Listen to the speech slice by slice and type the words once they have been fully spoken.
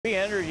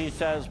Energy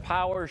says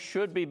power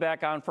should be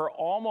back on for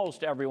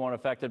almost everyone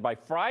affected by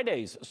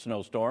Friday's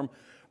snowstorm.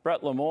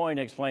 Brett Lemoyne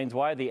explains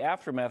why the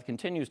aftermath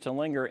continues to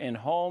linger in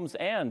homes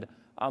and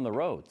on the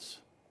roads.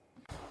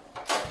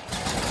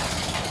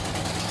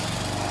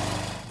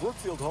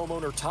 Brookfield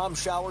homeowner Tom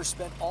Shower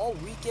spent all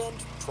weekend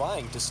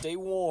trying to stay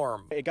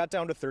warm. It got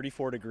down to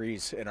 34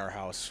 degrees in our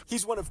house.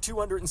 He's one of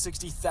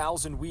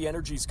 260,000 We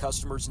Energy's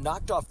customers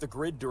knocked off the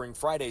grid during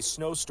Friday's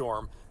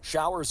snowstorm.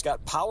 Showers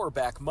got power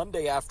back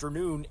Monday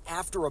afternoon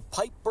after a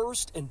pipe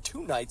burst and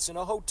 2 nights in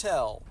a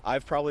hotel.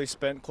 I've probably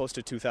spent close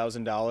to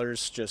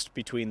 $2,000 just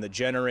between the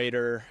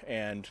generator,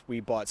 and we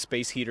bought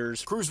space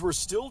heaters. Crews were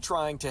still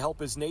trying to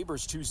help his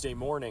neighbors Tuesday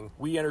morning.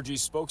 We Energy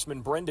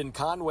spokesman Brendan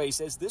Conway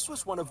says this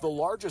was one of the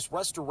largest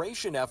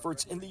restoration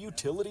efforts in the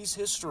utility's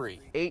history.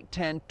 8,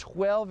 10,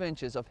 12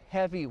 inches of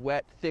heavy,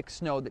 wet, thick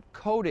snow that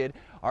coated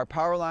our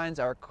power lines,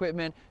 our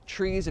equipment,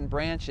 trees and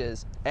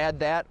branches. Add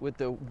that with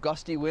the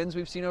gusty winds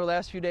we've seen over the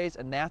last few days,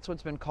 and that's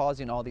what's been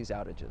causing all these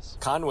outages.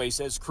 Conway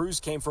says crews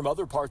came from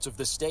other parts of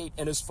the state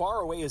and as far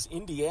away as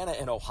Indiana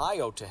and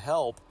Ohio to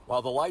help.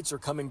 While the lights are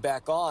coming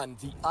back on,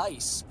 the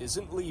ice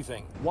isn't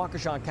leaving.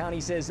 Waukesha County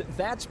says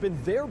that's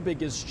been their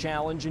biggest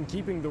challenge in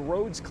keeping the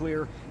roads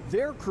clear.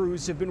 Their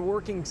crews have been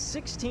working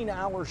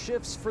 16-hour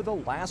shifts for the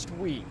last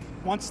week.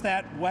 Once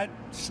that wet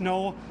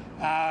snow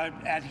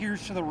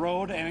adheres to the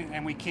road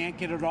and we can't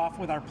get it off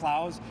with our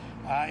plows,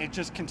 it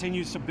just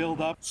continues to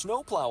build up.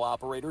 Snowplow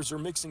operators are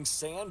mixing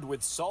sand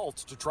with salt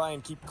to try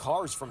and keep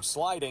cars from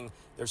sliding.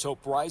 There's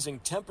hope rising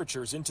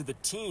temperatures into the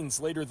teens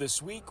later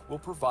this week will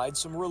provide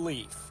some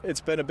relief.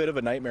 It's been a bit of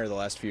a nightmare the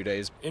last few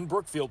days. In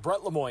Brookfield,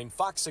 Brett Lemoyne,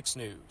 Fox 6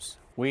 News.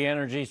 We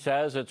Energy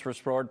says it's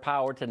restored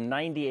power to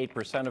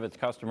 98% of its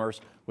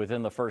customers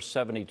within the first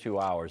 72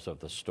 hours of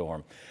the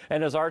storm.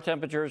 And as our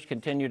temperatures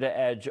continue to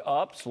edge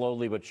up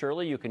slowly but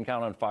surely, you can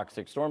count on Fox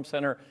 6 Storm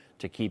Center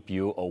to keep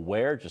you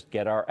aware. Just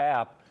get our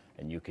app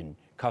and you can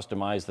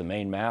customize the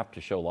main map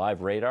to show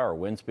live radar or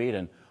wind speed,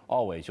 and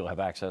always you'll have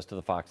access to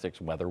the Fox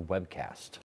 6 weather webcast.